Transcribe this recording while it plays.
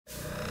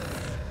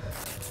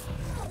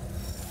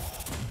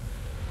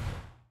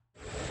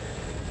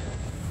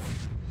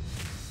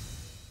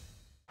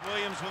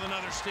Rose with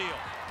another steal.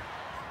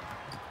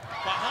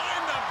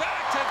 Behind the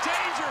back to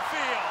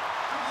Dangerfield.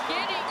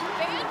 Getting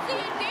fancy,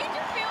 and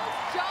Dangerfield's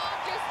jaw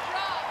just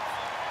drops.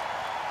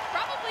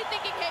 Probably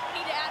thinking, hey, we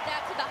need to add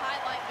that to the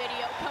highlight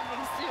video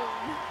coming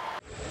soon.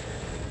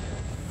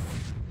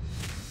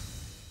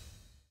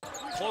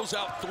 Close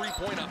out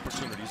three-point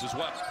opportunities as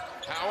well.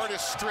 Howard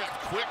is stripped.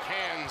 Quick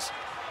hands.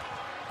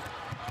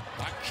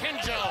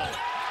 Akinjo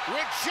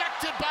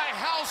rejected by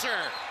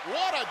Hauser.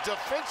 What a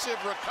defensive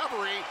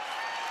recovery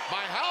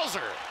by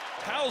Hauser.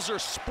 Hauser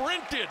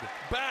sprinted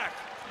back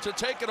to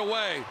take it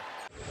away.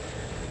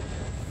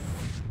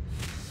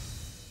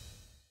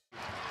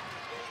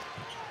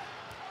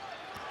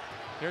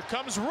 Here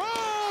comes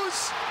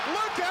Rose.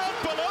 Look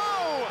out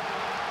below.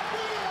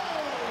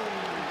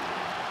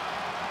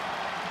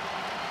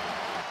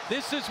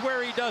 This is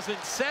where he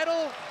doesn't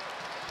settle,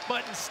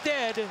 but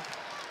instead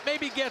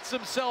maybe gets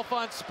himself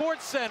on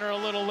SportsCenter a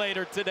little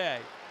later today.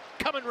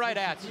 Coming right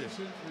at you.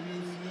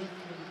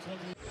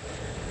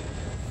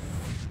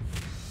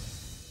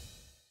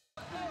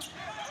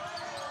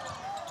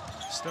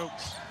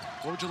 Stokes,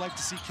 what would you like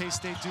to see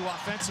K-State do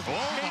offensively?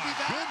 Oh, maybe my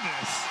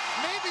goodness.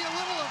 Maybe a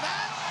little of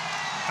that.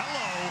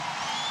 Hello.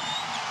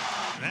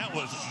 That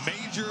was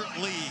major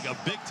league, a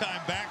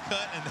big-time back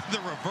cut, and then the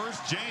reverse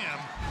jam.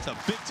 It's a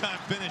big-time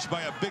finish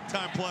by a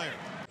big-time player.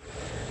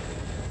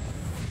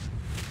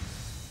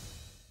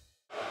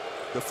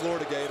 The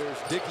Florida Gators,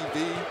 Dickie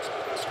V.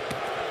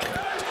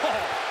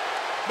 Oh,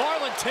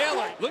 Marlon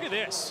Taylor, look at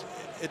this.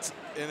 It's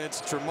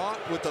Tremont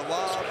with the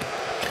lob.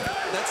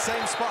 That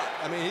same spot.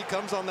 I mean, he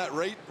comes on that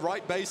right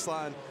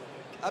baseline.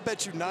 I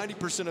bet you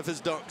 90% of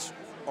his dunks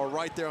are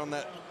right there on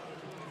that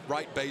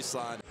right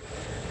baseline.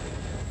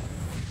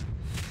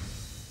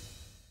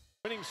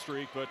 Winning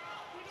streak, but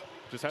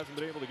just hasn't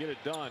been able to get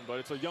it done. But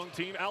it's a young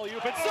team.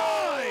 Alley-oop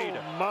inside.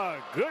 Oh, my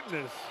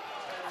goodness.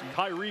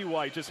 Tyree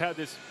White just had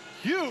this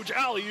huge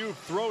alley-oop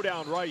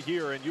throwdown right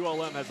here, and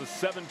ULM has a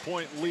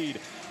 7-point lead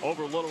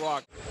over Little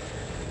Rock.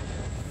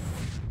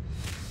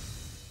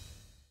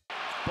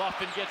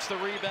 Buffin gets the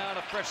rebound,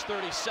 a fresh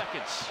 30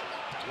 seconds.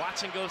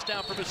 Watson goes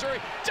down for Missouri.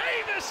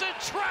 Davis in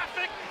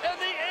traffic, and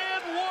the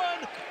and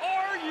one.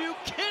 Are you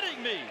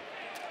kidding me?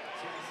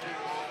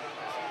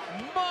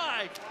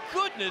 My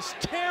goodness,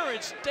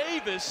 Terence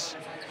Davis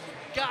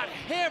got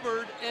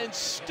hammered and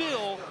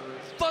still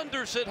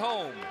thunders it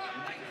home.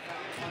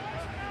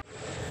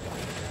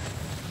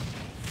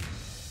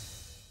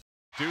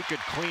 Duke had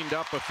cleaned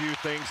up a few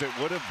things that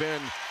would have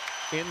been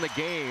in the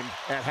game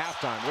at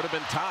halftime, would have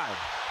been tied.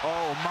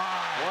 Oh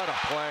my, what a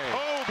play.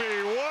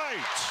 Coby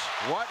White.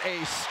 What a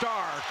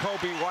star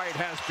Coby White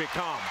has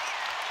become.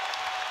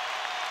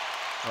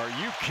 Are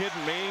you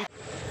kidding me?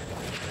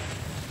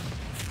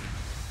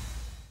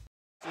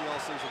 All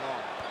season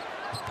long.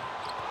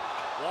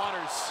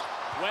 Waters,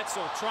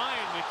 Wetzel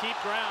trying to keep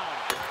ground.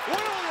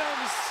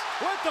 Williams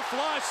with the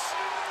flush.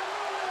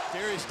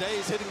 Darius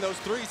Day's hitting those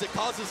threes. It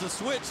causes a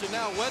switch, and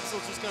now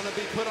Wetzel's just going to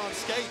be put on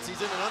skates. He's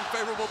in an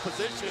unfavorable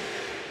position.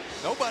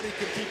 Nobody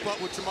can keep up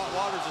with Tremont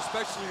Waters,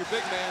 especially your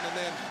big man, and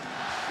then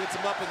gets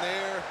him up in the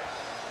air.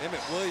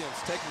 Emmitt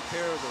Williams taking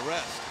care of the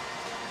rest.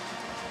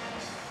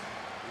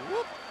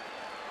 Whoop.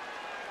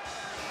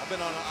 I've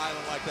been on an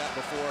island like that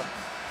before.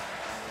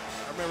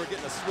 I remember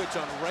getting a switch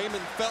on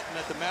Raymond Felton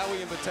at the Maui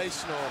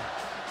Invitational.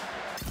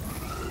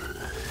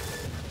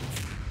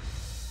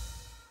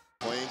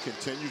 Playing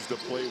continues to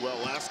play well.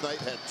 Last night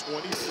had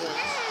 20 points.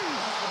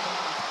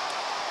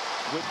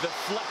 With the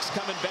flex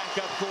coming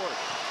back up court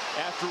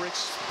after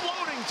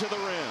exploding to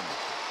the rim.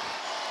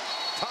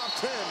 Top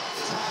 10.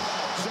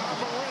 Ja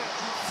Morant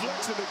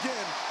flexing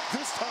again.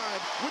 This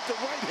time with the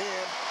right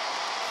hand.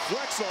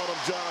 Flex on him,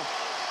 Ja.